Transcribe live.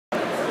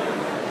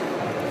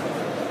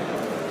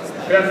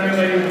Good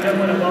afternoon, ladies and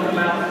gentlemen, and welcome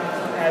out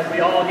as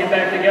we all get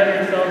back together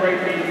and celebrate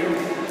the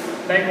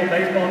Bengal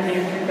baseball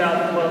team's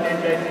 2012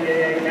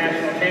 NJCAA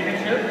National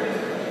Championship.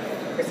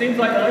 It seems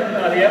like the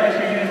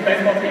LSU-Eunice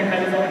baseball team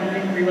had its own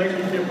unique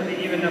relationship with the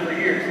even number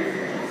of years.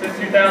 Since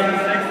 2006,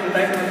 the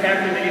Bengals have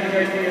captured the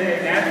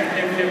NJCAA National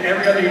Championship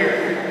every other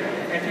year,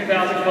 and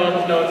 2012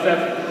 was no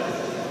exception.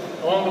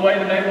 Along the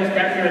way, the Bengals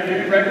captured a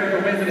new record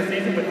for wins in a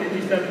season with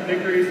 57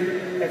 victories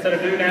and set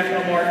a new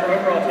national mark for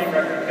overall team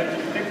record,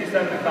 finishing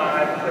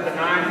 57-5 with a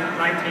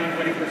 9-19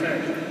 winning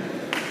percentage.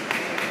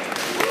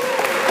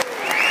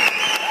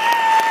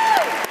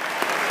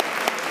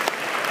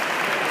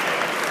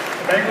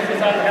 The Bengals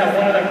decided to have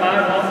one of their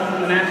 5 losses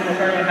in the national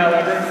tournament,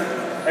 however.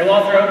 They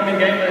lost their opening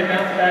game, but they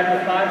bounced back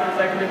with 5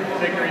 consecutive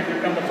victories to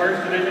become the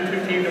first Division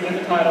II team to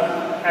win the title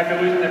after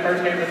losing their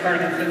first game of the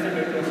tournament since it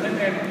moved to a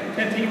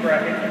 10-team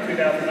bracket in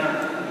 2009.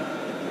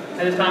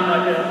 At this time,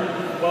 I'd like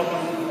to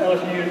welcome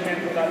LSU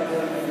to about the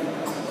board.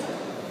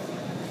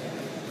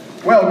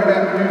 Well, good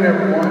afternoon,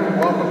 everyone.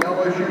 Welcome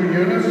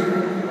LSU-Eunice,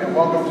 and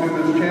welcome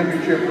to this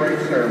championship ring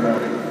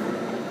ceremony.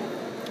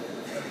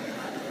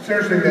 It's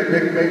interesting that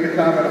Nick made the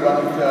comment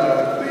about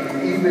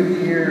the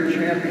even year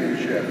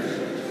championships.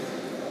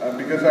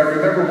 Because I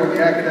remember when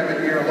the academic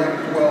year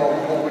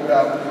 11-12 opened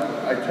up,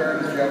 I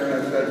turned to Jeff and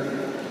I said,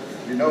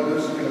 you know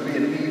this is going to be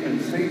an even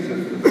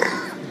season.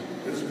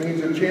 This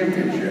means a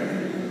championship.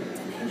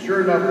 And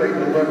sure enough, they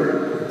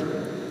delivered.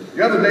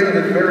 The other day in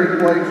this very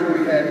place,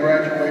 we had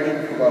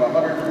graduation for about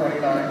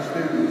 129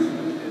 students.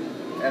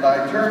 And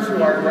I turned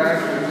to our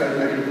graduates as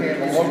they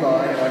became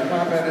alumni, and I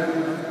commented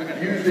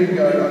using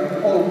a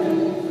quote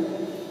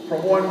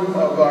from one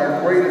of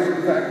our greatest,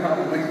 in fact,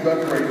 probably the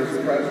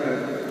greatest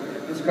president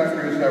this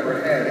country has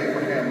ever had,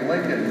 Abraham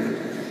Lincoln,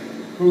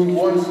 who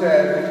once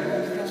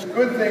said,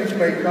 good things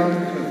may come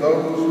to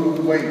those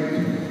who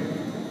wait,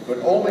 but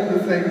only the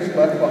things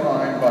left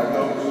behind by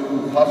those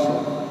who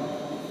hustle.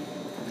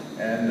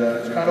 And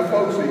it's kind of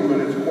folksy, but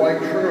it's quite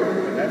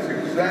true. And that's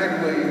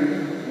exactly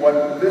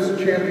what this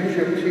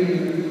championship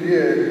team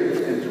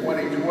did in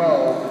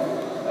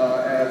 2012,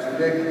 as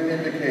Nick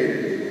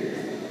indicated.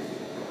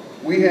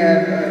 We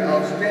had an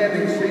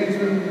outstanding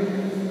season.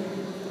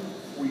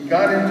 We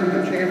got into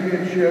the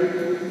championship,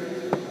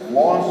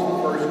 lost the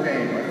first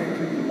game, I think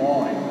to Des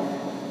Moines.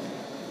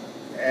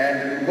 And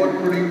it looked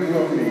pretty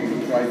gloomy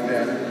right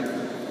then.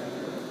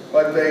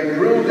 But they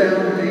drilled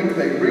down deep,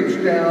 they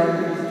reached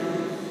down,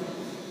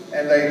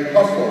 and they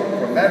hustled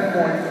from that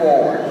point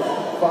forward.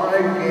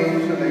 5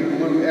 games and they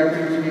blew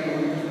every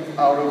team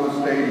out of the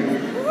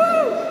stadium.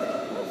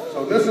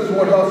 So this is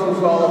what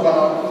hustle's all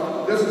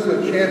about. This is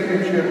a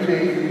championship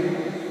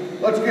team.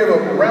 Let's give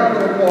a round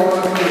of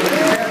applause to the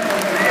champions.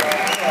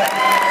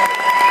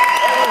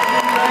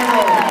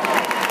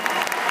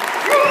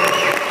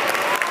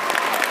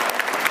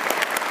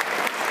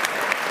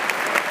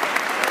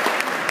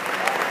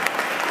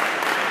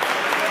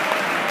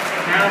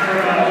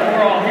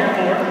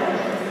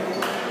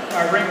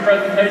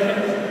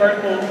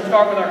 First, we'll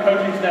start with our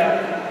coaching staff.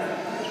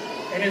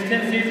 In his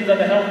 10 seasons at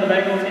the helm of the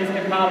Bengals, he's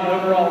compiled an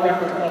overall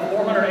record of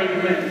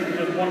 480 wins and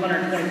just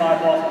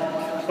 125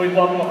 losses. Please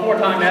welcome a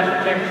 4-time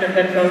national championship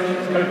head coach,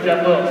 Coach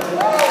Jeff Lewis.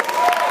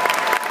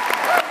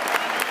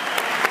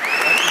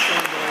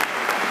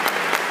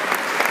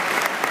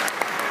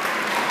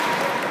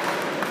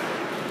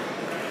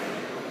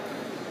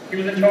 He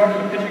was in charge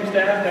of the pitching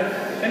staff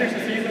that finished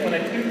the season with a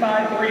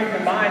 2.53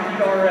 combined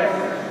ERA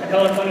and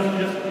held opponents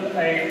to just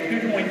a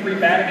 2.23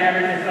 batting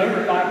average and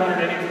over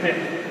 500 innings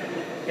pitched.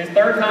 His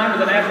 3rd time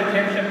as a national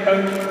championship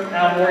coach,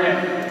 Al Morian.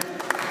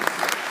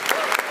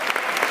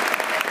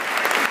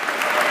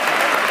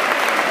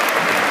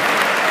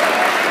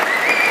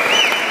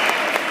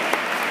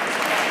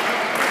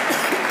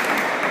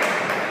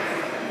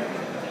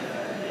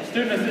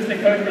 Student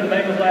assistant coach for the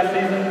Bengals last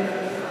season.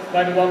 I'd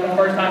like to welcome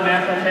first-time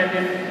national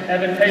champion,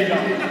 Evan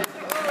Tejon.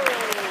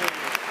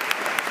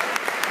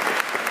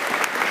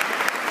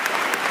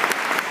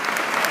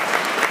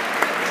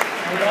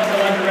 We'd also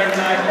like to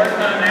recognize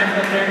first-time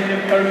national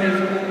championship coaches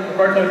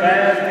Roberto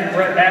Vaz and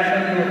Brett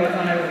Basham, who are both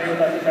unable to be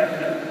with us this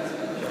afternoon.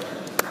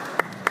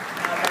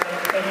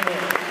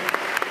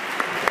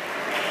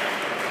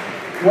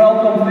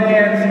 Welcome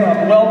fans,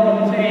 welcome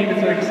team.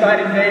 It's an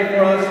exciting day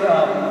for us.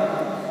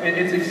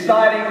 It's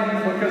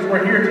exciting because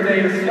we're here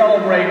today to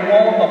celebrate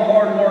all of the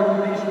hard work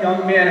that these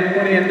young men have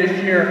put in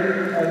this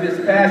year,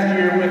 this past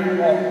year, with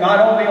not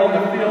only on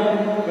the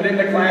field but in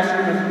the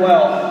classroom as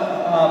well.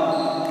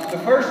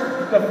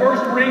 The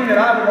first ring that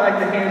I would like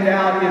to hand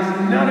out is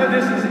none of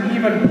this is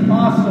even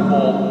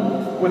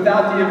possible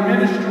without the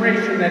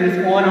administration that is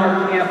on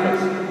our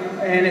campus.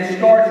 And it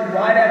starts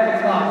right at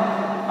the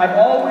top. I've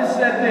always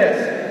said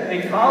this,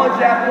 in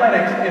college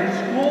athletics, if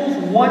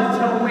schools want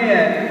to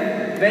win,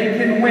 they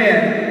can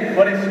win,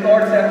 but it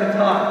starts at the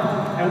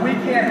top. And we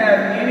can't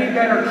have any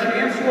better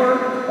chancellor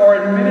or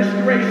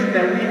administration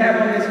that we have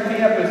on this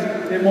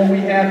campus than what we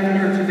have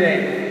here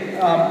today.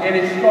 And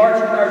it starts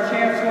with our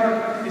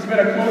chancellor. He's been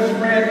a close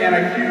friend and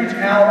a huge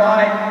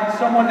ally,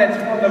 someone that's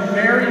from the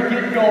very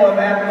get trio of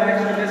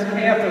athletics on this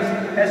campus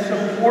has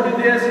supported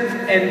this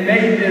and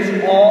made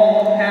this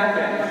all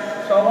happen.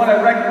 So I want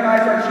to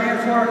recognize our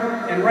Chancellor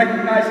and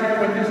recognize him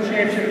with this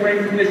championship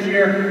ring from this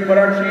year, but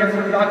our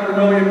Chancellor, Dr.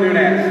 William Nunes.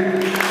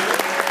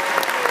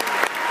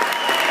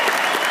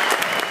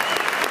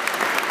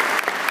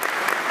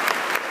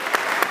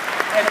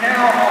 And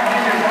now I'll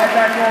hand it right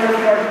back over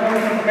to our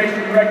Sports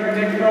Information Director,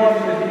 Nick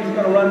Phillips, and he's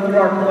going to run through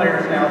our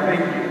players now.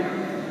 Thank you.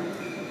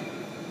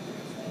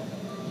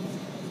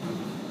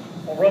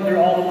 We'll run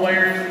through all the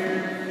players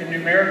in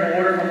numerical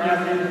order from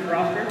last season's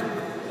roster.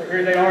 So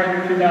here they are,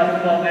 your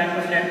 2012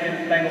 National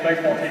Champion Bengal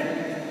baseball team.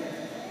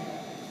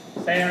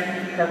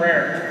 Sam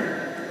Carrera.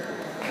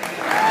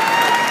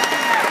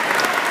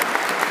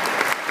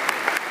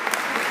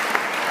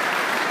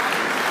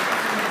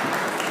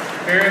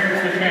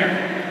 Barrett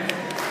Duchamp.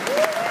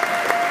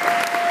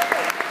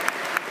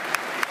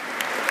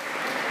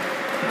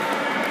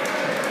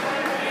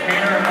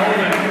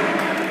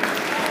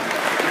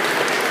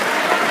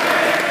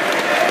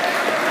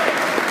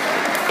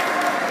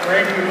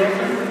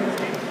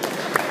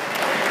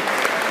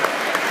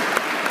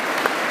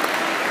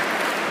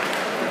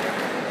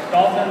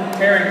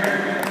 Harrington.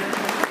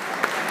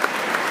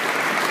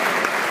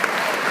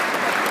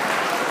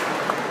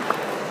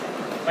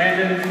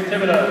 Landon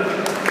Thibodeau.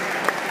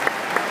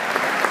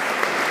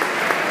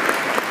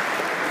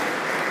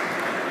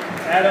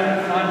 Adam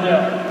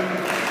Angel.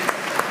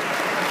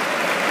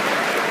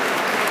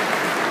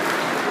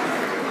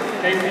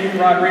 Casey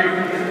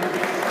Rodriguez.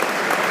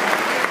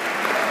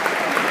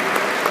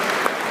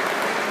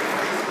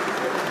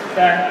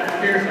 Zach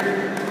Pearson.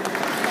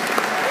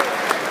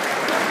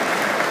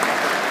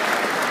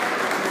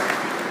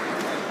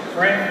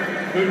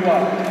 Frank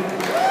Boudoir.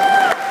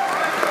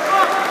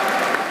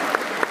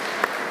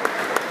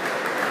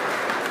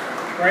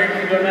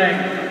 Brayden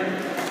Domingue.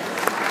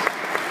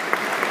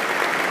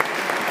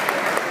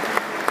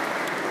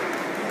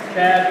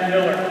 Chad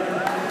Miller.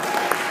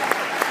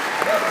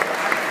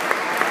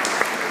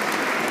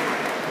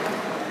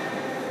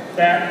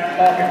 Zach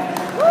Hawkins.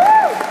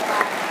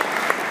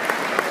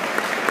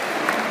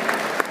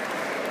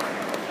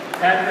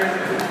 Patrick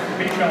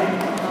Bichon.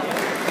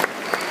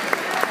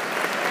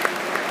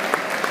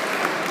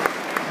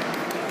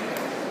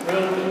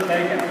 Will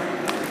Bacon.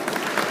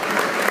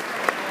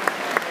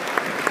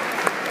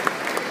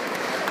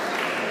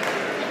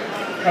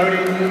 Cody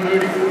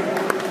Moody.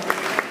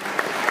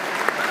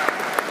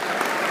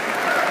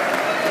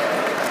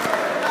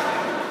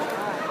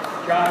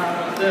 Josh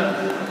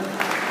Sims.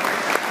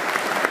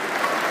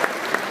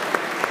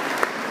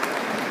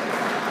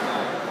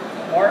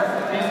 Mark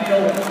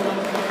Pinciola.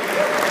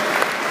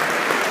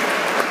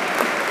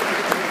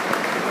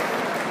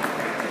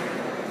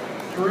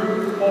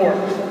 Drew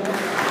Forbes.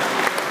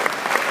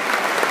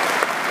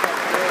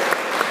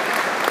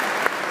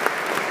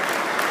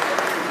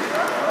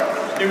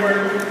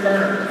 Stuart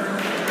Turner.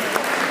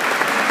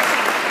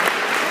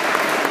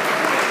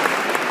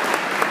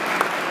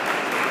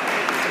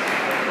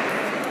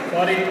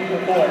 Buddy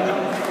McCoy.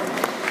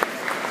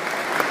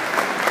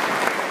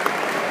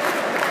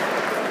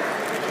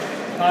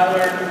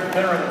 Tyler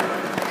Venerable.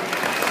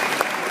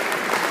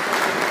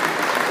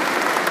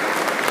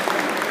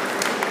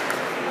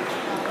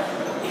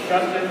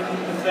 Justin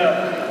Cassell.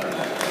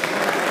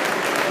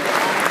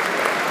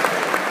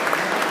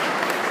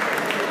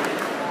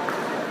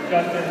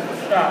 Justin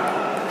Scott.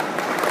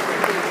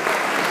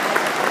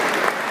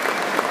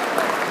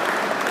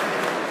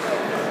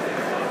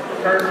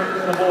 Kurt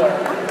Savoy.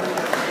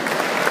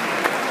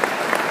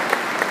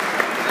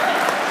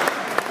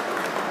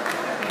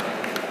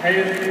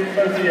 Hayden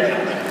Saucier.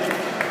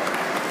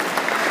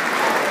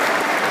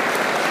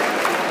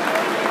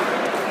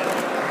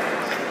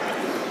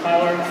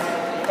 Tyler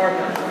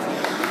Parker.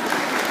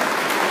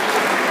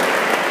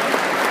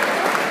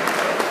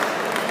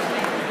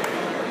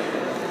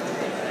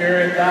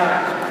 Jared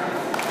Dye.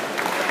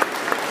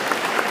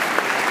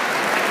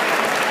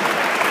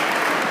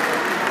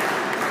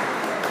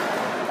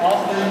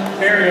 Austin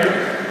Berrios.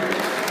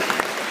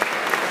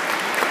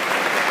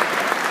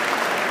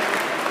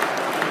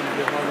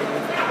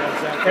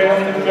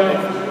 Caleb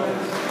Jones.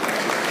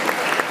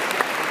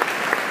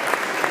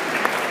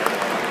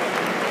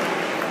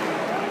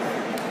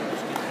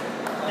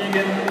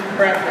 Keegan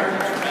Crafter.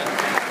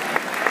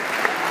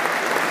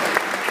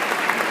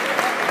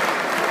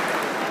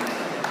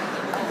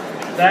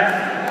 Zach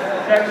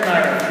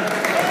Scheckschneider.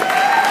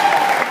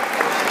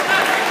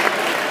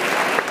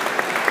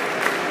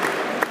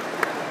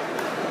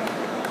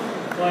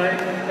 Clay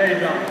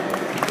Tajon.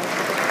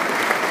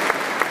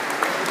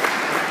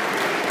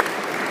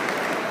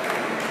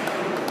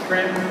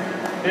 Trent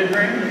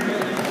Bidring.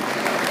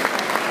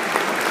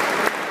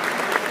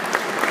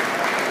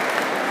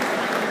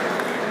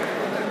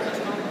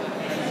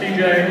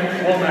 CJ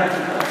Womack.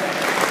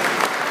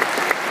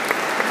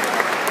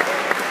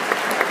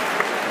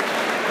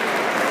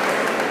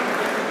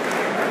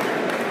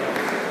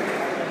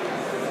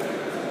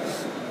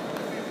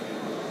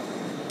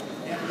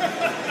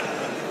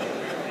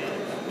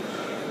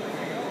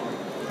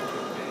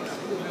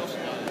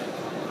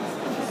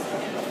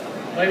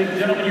 Ladies and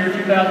gentlemen, your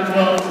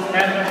 2012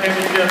 National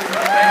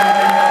Championship.